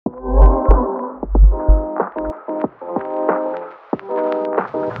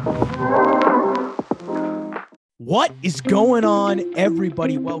What is going on,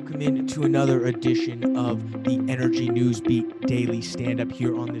 everybody? Welcome in to another edition of the Energy News Beat Daily Stand-Up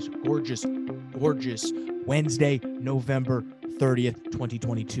here on this gorgeous Wednesday, November 30th,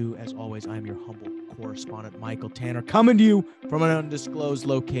 2022. As always, I'm your humble correspondent, Michael Tanner, coming to you from an undisclosed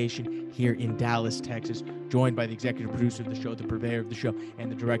location here in Dallas, Texas, joined by the executive producer of the show, the purveyor of the show,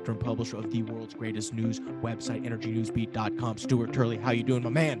 and the director and publisher of the world's greatest news website, EnergyNewsBeat.com, Stuart Turley. How you doing,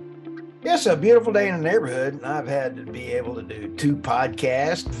 my man? Yes, a beautiful day in the neighborhood, and I've had to be able to do 2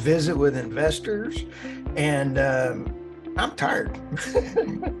 podcasts, visit with investors, and I'm tired.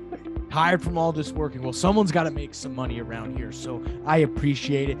 Tired from all this working. Well, someone's got to make some money around here, so I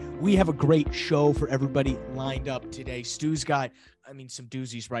appreciate it. We have a great show for everybody lined up today. Stu's got, some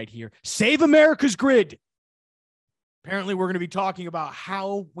doozies right here. Save America's Grid. Apparently, we're going to be talking about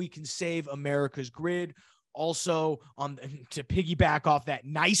how we can save America's grid. Also, to piggyback off that,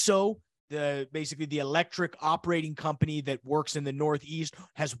 NYSO, basically the electric operating company that works in the Northeast,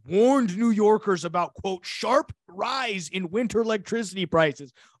 has warned New Yorkers about, quote, sharp rise in winter electricity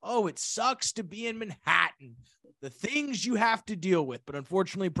prices. Oh, it sucks to be in Manhattan. The things you have to deal with. But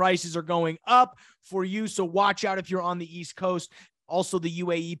unfortunately, prices are going up for you. So watch out if you're on the East Coast. Also, the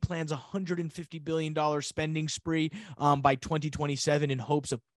UAE plans a $150 billion spending spree by 2027 in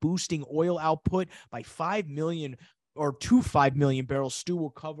hopes of boosting oil output by 5 million or to 5 million barrels. Stu will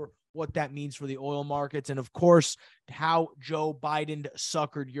cover what that means for the oil markets. And of course, how Joe Biden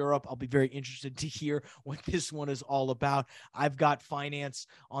suckered Europe. I'll be very interested to hear what this one is all about. I've got finance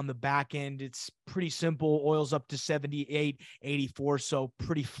on the back end. It's pretty simple. Oil's up to 78.84, so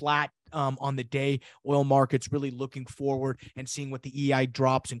pretty flat on the day. Oil markets really looking forward and seeing what the EI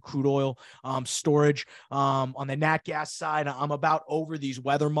drops in crude oil storage. On the nat gas side, I'm about over these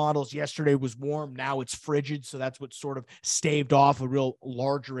weather models. Yesterday was warm. Now it's frigid. So that's what sort of staved off a real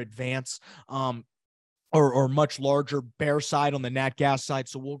larger advance or much larger bear side on the nat gas side.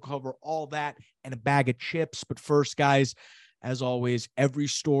 So we'll cover all that and a bag of chips. But first, guys, as always, every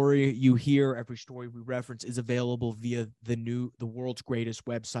story you hear, every story we reference is available via the world's greatest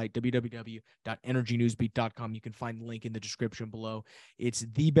website, www.energynewsbeat.com. You can find the link in the description below. It's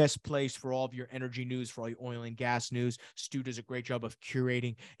the best place for all of your energy news, for all your oil and gas news. Stu does a great job of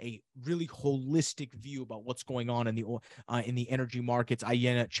curating a really holistic view about what's going on in the energy markets. I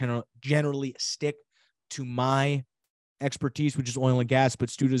generally stick to my expertise, which is oil and gas, but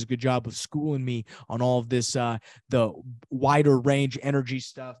Stu does a good job of schooling me on all of this, the wider range energy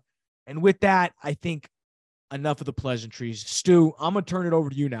stuff. And with that, I think enough of the pleasantries. Stu, I'm going to turn it over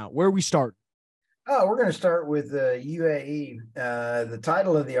to you now. Where we start? Oh, we're going to start with UAE. The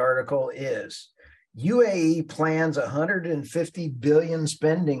title of the article is UAE plans $150 billion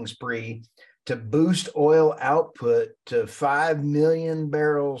spending spree to boost oil output to 5 million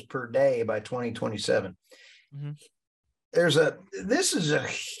barrels per day by 2027. Mm-hmm. This is a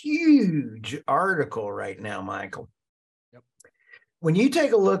huge article right now, Michael. Yep. When you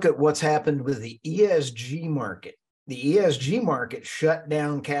take a look at what's happened with the ESG market shut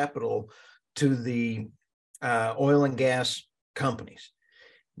down capital to the oil and gas companies.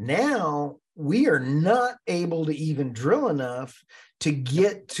 Now we are not able to even drill enough to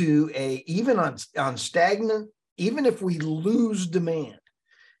get to even on stagnant, even if we lose demand.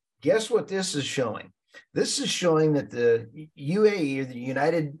 Guess what this is showing? This is showing that the UAE, or the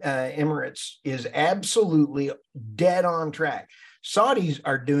United Emirates, is absolutely dead on track. Saudis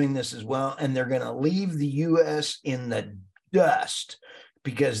are doing this as well, and they're going to leave the U.S. in the dust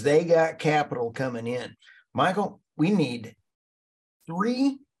because they got capital coming in. Michael, we need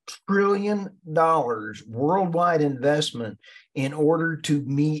 $3 trillion worldwide investment in order to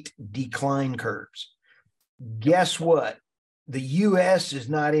meet decline curves. Guess what? The U.S. is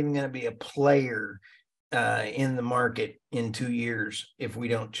not even going to be a player in the market in 2 years if we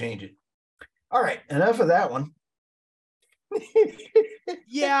don't change it. All right, enough of that one.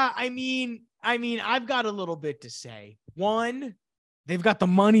 Yeah, I've got a little bit to say. One, they've got the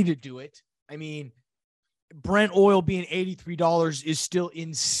money to do it. Brent oil being $83 is still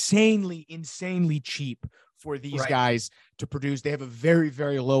insanely cheap for these guys to produce. They have a very,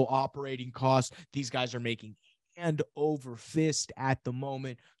 very low operating cost. These guys are making hand over fist at the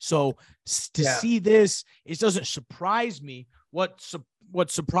moment. So to see this, it doesn't surprise me. What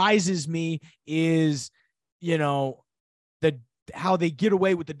surprises me is, how they get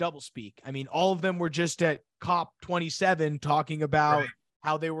away with the doublespeak. All of them were just at COP27 talking about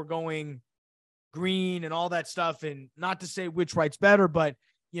how they were going green and all that stuff. And not to say which right's better, but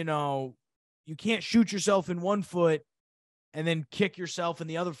you can't shoot yourself in one foot and then kick yourself in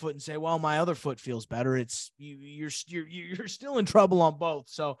the other foot and say, well, my other foot feels better. It's you're still in trouble on both.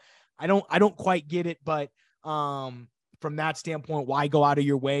 So I don't quite get it, but From that standpoint, why go out of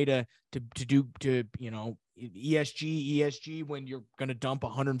your way to do ESG when you're going to dump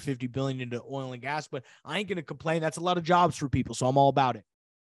 150 billion into oil and gas? But I ain't going to complain. That's a lot of jobs for people. So I'm all about it.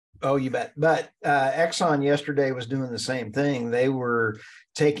 Oh, you bet. But Exxon yesterday was doing the same thing. They were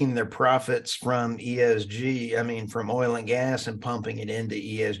taking their profits from from oil and gas, and pumping it into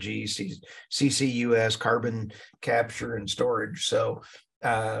ESG, CCUS, carbon capture and storage. So,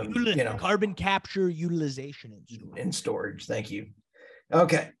 carbon capture, utilization, and storage. Thank you.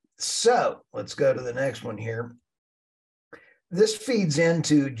 Okay. So let's go to the next one here. This feeds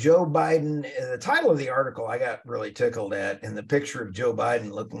into Joe Biden. The title of the article I got really tickled at, and the picture of Joe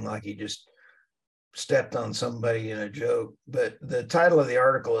Biden looking like he just stepped on somebody in a joke. But the title of the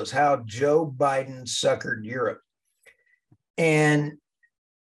article is How Joe Biden Suckered Europe. And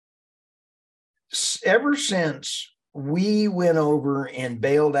ever since we went over and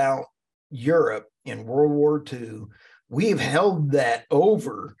bailed out Europe in World War II, we've held that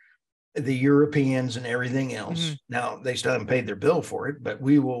over the Europeans and everything else. Mm-hmm. Now, they still haven't paid their bill for it, but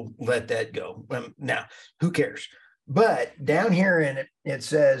we will let that go. Now, who cares? But down here in it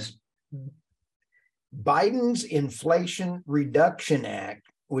says Biden's Inflation Reduction Act,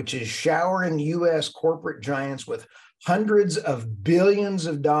 which is showering U.S. corporate giants with hundreds of billions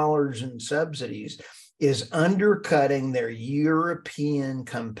of dollars in subsidies, is undercutting their European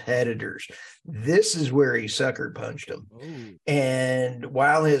competitors. This is where he sucker punched them. Ooh. And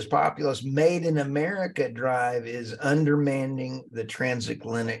while his populist Made in America drive is undermining the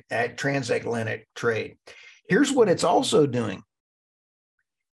transatlantic trade. Here's what it's also doing.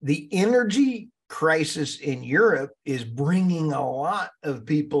 The energy crisis in Europe is bringing a lot of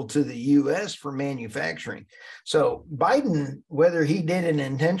people to the U.S. for manufacturing. So Biden, whether he did it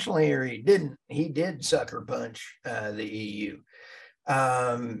intentionally or he didn't, he did sucker punch the EU.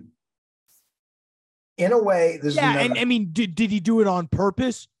 In a way, this is and I mean, did he do it on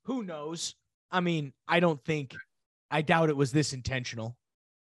purpose? Who knows? I mean, I doubt it was this intentional.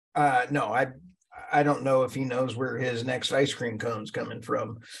 No, I don't know if he knows where his next ice cream cone's coming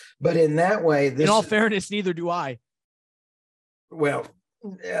from, but in that way, in all fairness, neither do I. Well,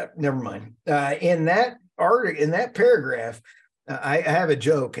 never mind. In that article, in that paragraph, I have a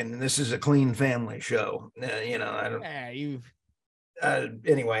joke, and this is a clean family show. I don't.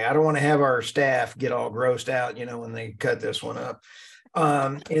 Anyway, I don't want to have our staff get all grossed out, when they cut this one up.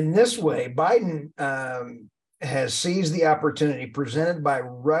 In this way, Biden has seized the opportunity presented by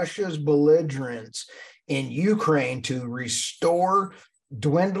Russia's belligerence in Ukraine to restore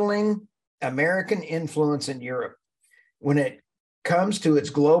dwindling American influence in Europe. When it comes to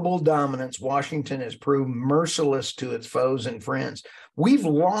its global dominance, Washington has proved merciless to its foes and friends. We've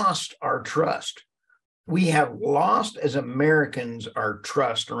lost our trust. We have lost, as Americans, our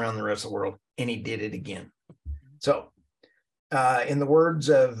trust around the rest of the world, and he did it again. So, in the words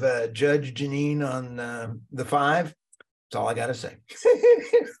of Judge Janine on The Five, that's all I got to say.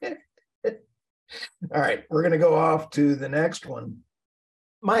 All right, we're going to go off to the next one.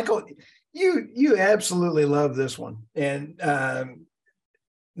 Michael, you absolutely love this one. And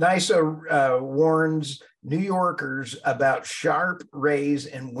NYSE warns New Yorkers about sharp raise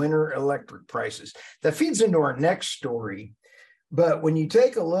in winter electric prices. That feeds into our next story. But when you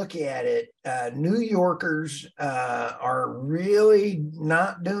take a look at it, New Yorkers are really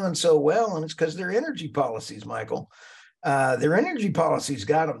not doing so well, and it's because their energy policies, Michael. Their energy policies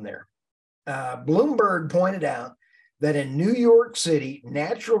got them there. Bloomberg pointed out that in New York City,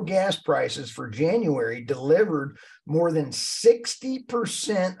 natural gas prices for January delivered more than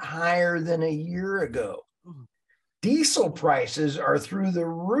 60% higher than a year ago. Diesel prices are through the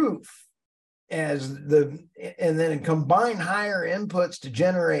roof. And then combine higher inputs to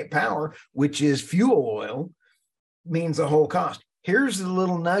generate power, which is fuel oil, means the whole cost. Here's the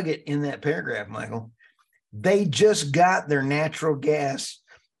little nugget in that paragraph, Michael. They just got their natural gas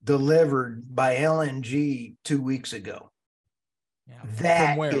delivered by LNG 2 weeks ago. Yeah,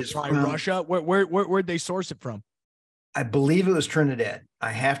 that from where? Is from Russia. Where'd they source it from? I believe it was Trinidad.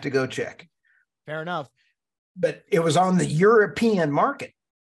 I have to go check. Fair enough. But it was on the European market.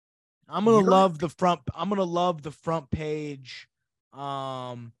 I'm gonna love the front page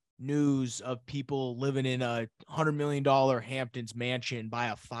news of people living in a $100 million Hamptons mansion by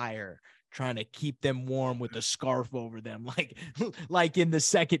a fire, trying to keep them warm with a scarf over them, like in the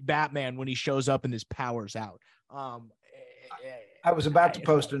second Batman when he shows up and his power's out. I was about to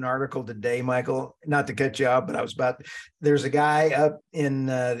post an article today, Michael, not to cut you off, but there's a guy up in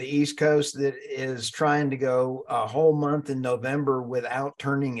the East Coast that is trying to go a whole month in November without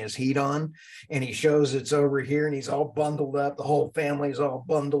turning his heat on. And he shows it's over here and he's all bundled up. The whole family's all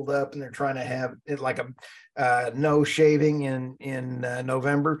bundled up and they're trying to have it like a no shaving in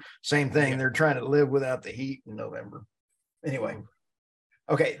November. Same thing. Yeah. They're trying to live without the heat in November. Anyway.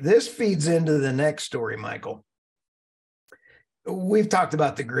 Okay. This feeds into the next story, Michael. We've talked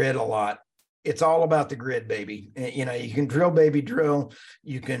about the grid a lot. It's all about the grid, baby. You know, you can drill, baby, drill.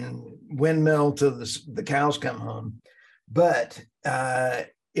 You can windmill till the cows come home, but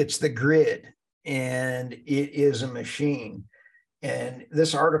it's the grid, and it is a machine. And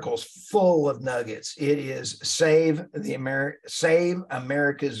this article is full of nuggets. It is Save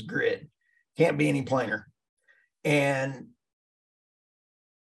America's Grid. Can't be any plainer. And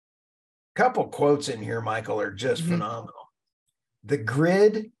a couple quotes in here, Michael, are just phenomenal. The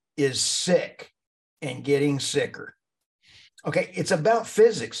grid is sick and getting sicker. Okay, it's about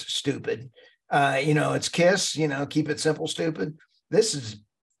physics, stupid. It's KISS, keep it simple, stupid.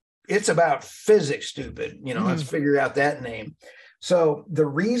 It's about physics, stupid. Let's figure out that name. So the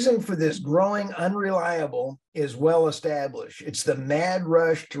reason for this growing unreliable is well established. It's the mad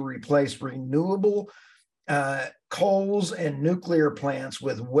rush to replace renewable coals and nuclear plants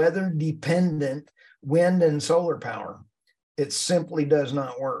with weather-dependent wind and solar power. It simply does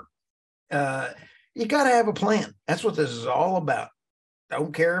not work. You got to have a plan. That's what this is all about.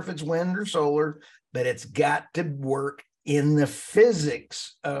 Don't care if it's wind or solar, but it's got to work in the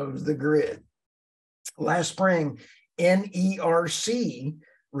physics of the grid. Last spring, NERC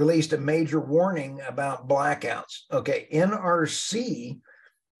released a major warning about blackouts. Okay, NRC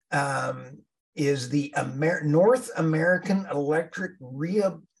is the North American Electric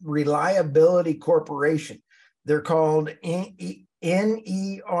Reliability Corporation. They're called NERC,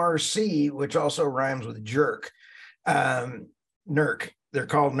 which also rhymes with jerk. NERC. They're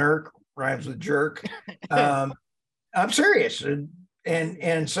called NERC, rhymes with jerk. I'm serious.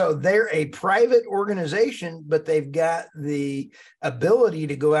 And so they're a private organization, but they've got the ability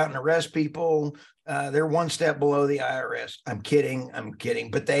to go out and arrest people. They're one step below the IRS. I'm kidding.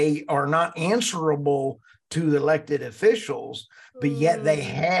 But they are not answerable to the elected officials, but yet they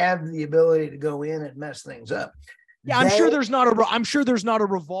have the ability to go in and mess things up. Yeah, I'm sure there's not a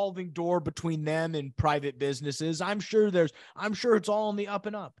revolving door between them and private businesses. I'm sure it's all on the up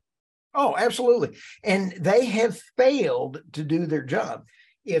and up. Oh, absolutely. And they have failed to do their job.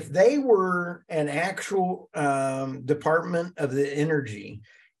 If they were an actual Department of the Energy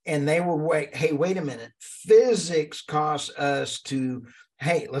and they were, wait a minute, physics costs us to,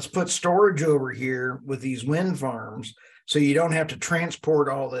 hey, let's put storage over here with these wind farms so you don't have to transport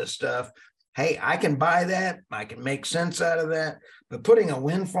all this stuff. Hey, I can buy that. I can make sense out of that. But putting a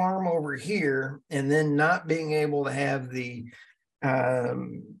wind farm over here and then not being able to have the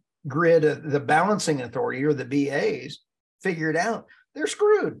grid, the balancing authority or the BAs figured out, they're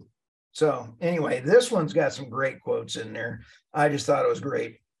screwed. So anyway, this one's got some great quotes in there. I just thought it was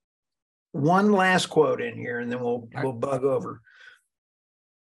great. One last quote in here, and then we'll bug over.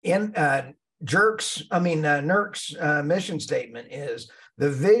 NERC's mission statement is the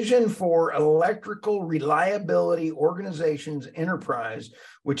vision for electrical reliability organization's enterprise,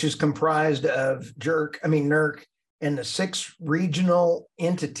 which is comprised of NERC and the 6 regional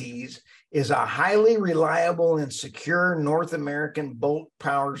entities, is a highly reliable and secure North American bulk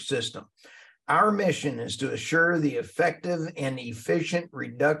power system. Our mission is to assure the effective and efficient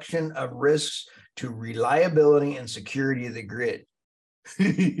reduction of risks to reliability and security of the grid.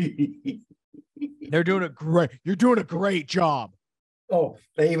 You're doing a great job. Oh,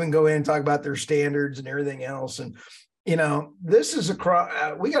 they even go in and talk about their standards and everything else. And, this is we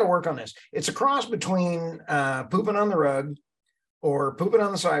got to work on this. It's a cross between pooping on the rug or pooping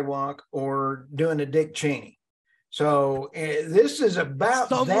on the sidewalk or doing a Dick Cheney. So this is about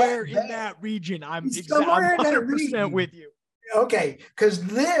somewhere in that region. I'm 100% with you. Okay, because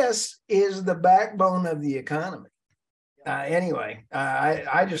this is the backbone of the economy. Anyway,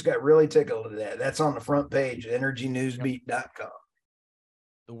 I just got really tickled at that. That's on the front page, energynewsbeat.com.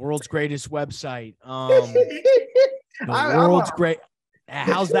 The world's greatest website. World's great.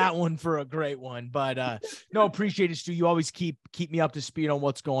 How's that one for a great one? But no, appreciate it, Stu. You always keep me up to speed on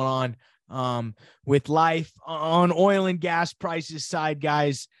what's going on with life on oil and gas prices side,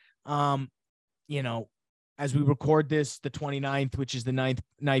 guys. As we record this, the 29th, which is the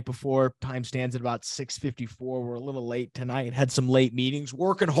night before, time stands at about 6:54. We're a little late tonight. Had some late meetings,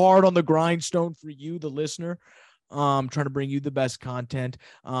 working hard on the grindstone for you, the listener. trying to bring you the best content.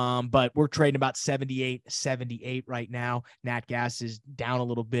 But we're trading about 78 right now. Nat gas is down a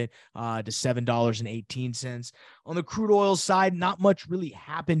little bit to $7.18. On the crude oil side, not much really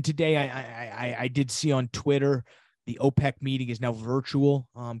happened today. I did see on Twitter the OPEC meeting is now virtual,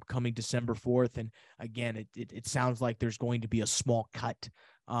 coming December 4th. And again, it sounds like there's going to be a small cut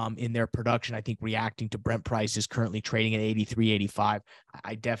in their production. I think reacting to Brent prices currently trading at 83.85.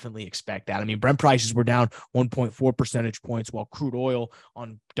 I definitely expect that. I mean, Brent prices were down 1.4 percentage points, while crude oil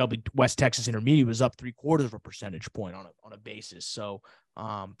on West Texas Intermediate was up 0.75 percentage point on a basis. So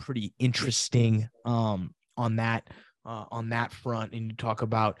pretty interesting on that front. And you talk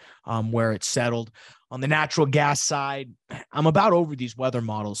about where it's settled. On the natural gas side, I'm about over these weather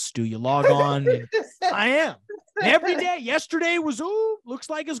models, Stu. You log on. And I am. Every day. Yesterday was, looks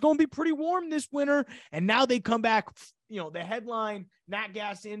like it's going to be pretty warm this winter. And now they come back, the headline, Nat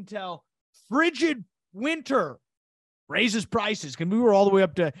Gas Intel, frigid winter raises prices. And we were all the way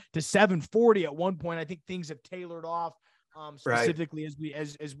up to 740 at one point. I think things have tailored off. Specifically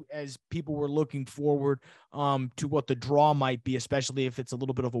as people were looking forward to what the draw might be, especially if it's a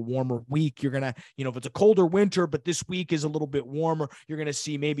little bit of a warmer week. You're gonna, if it's a colder winter, but this week is a little bit warmer, you're gonna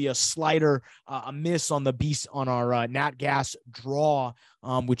see maybe a slighter a miss on our nat gas draw,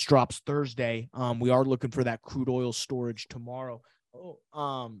 which drops Thursday. We are looking for that crude oil storage tomorrow.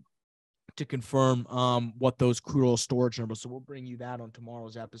 To confirm what those crude oil storage numbers. So we'll bring you that on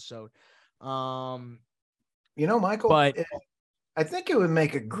tomorrow's episode. Michael, but I think it would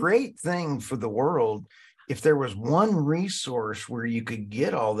make a great thing for the world if there was one resource where you could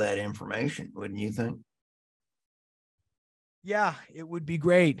get all that information, wouldn't you think? Yeah, it would be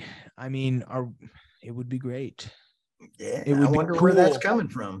great. I mean, it would be great. Yeah, I wonder where that's coming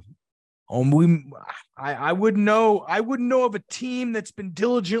from. I wouldn't know. I wouldn't know of a team that's been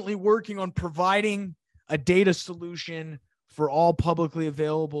diligently working on providing a data solution for all publicly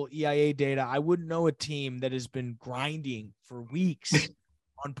available EIA data. I wouldn't know a team that has been grinding for weeks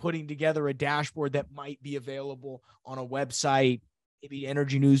on putting together a dashboard that might be available on a website, maybe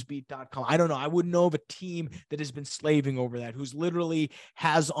energynewsbeat.com. I don't know. I wouldn't know of a team that has been slaving over that, who's literally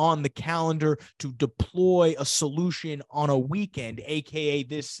has on the calendar to deploy a solution on a weekend, AKA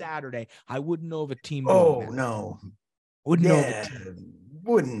this Saturday. I wouldn't know of a team. Wouldn't know of a team.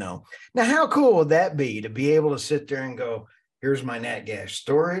 Wouldn't know. Now, how cool would that be to be able to sit there and go, here's my nat gas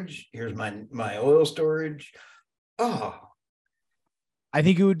storage. Here's my oil storage. Oh, I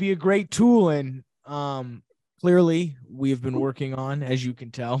think it would be a great tool. And clearly we have been working on, as you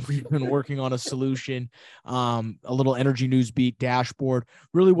can tell, we've been working on a solution, a little Energy News Beat dashboard.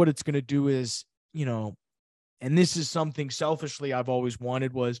 Really what it's going to do is, and this is something selfishly I've always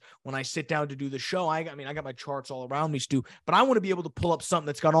wanted, was when I sit down to do the show, I got my charts all around me, Stu, but I want to be able to pull up something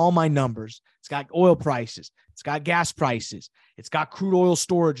that's got all my numbers. It's got oil prices. It's got gas prices. It's got crude oil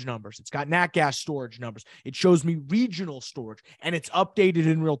storage numbers. It's got nat gas storage numbers. It shows me regional storage, and it's updated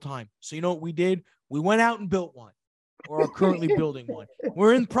in real time. So you know what we did? We went out and built one, or are currently building one.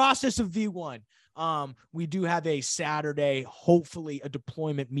 We're in process of V1. We do have a Saturday, hopefully a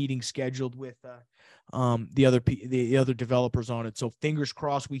deployment meeting scheduled with the other developers on it. So fingers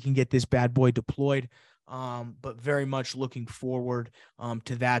crossed we can get this bad boy deployed. But very much looking forward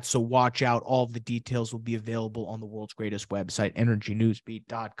to that. So watch out. All of the details will be available on the world's greatest website,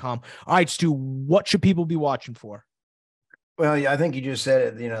 energynewsbeat.com. All right, Stu, what should people be watching for? Well, yeah, I think you just said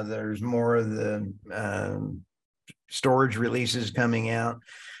it. There's more of the storage releases coming out.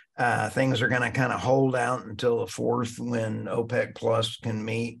 Things are going to kind of hold out until the 4th when OPEC Plus can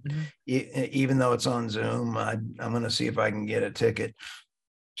meet. Mm-hmm. Even though it's on Zoom, I'm going to see if I can get a ticket.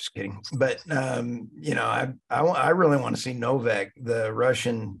 Just kidding. But, I really want to see Novak, the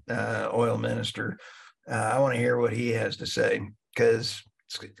Russian oil minister. I want to hear what he has to say, because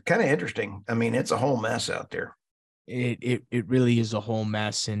it's kind of interesting. I mean, it's a whole mess out there. It really is a whole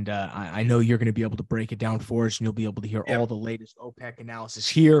mess. And I know you're going to be able to break it down for us, and you'll be able to hear all the latest OPEC analysis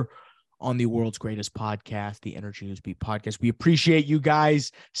here on the world's greatest podcast, the Energy News Beat podcast. We appreciate you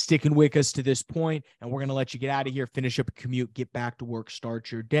guys sticking with us to this point, and we're going to let you get out of here, finish up a commute, get back to work,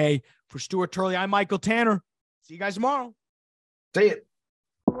 start your day. For Stuart Turley, I'm Michael Tanner. See you guys tomorrow. See you.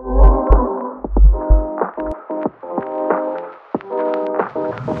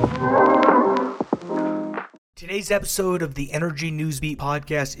 Today's episode of the Energy Newsbeat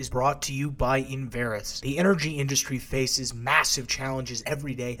podcast is brought to you by Enverus. The energy industry faces massive challenges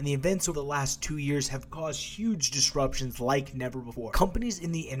every day, and the events over the last 2 years have caused huge disruptions like never before. Companies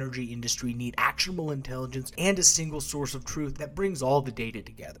in the energy industry need actionable intelligence and a single source of truth that brings all the data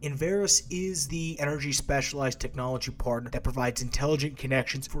together. Enverus is the energy specialized technology partner that provides intelligent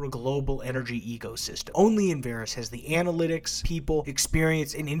connections for a global energy ecosystem. Only Enverus has the analytics, people,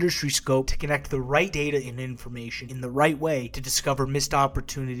 experience, and industry scope to connect the right data and information in the right way to discover missed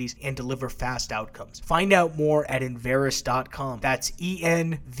opportunities and deliver fast outcomes. Find out more at Enverus.com. That's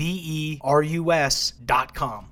ENVERUS.com.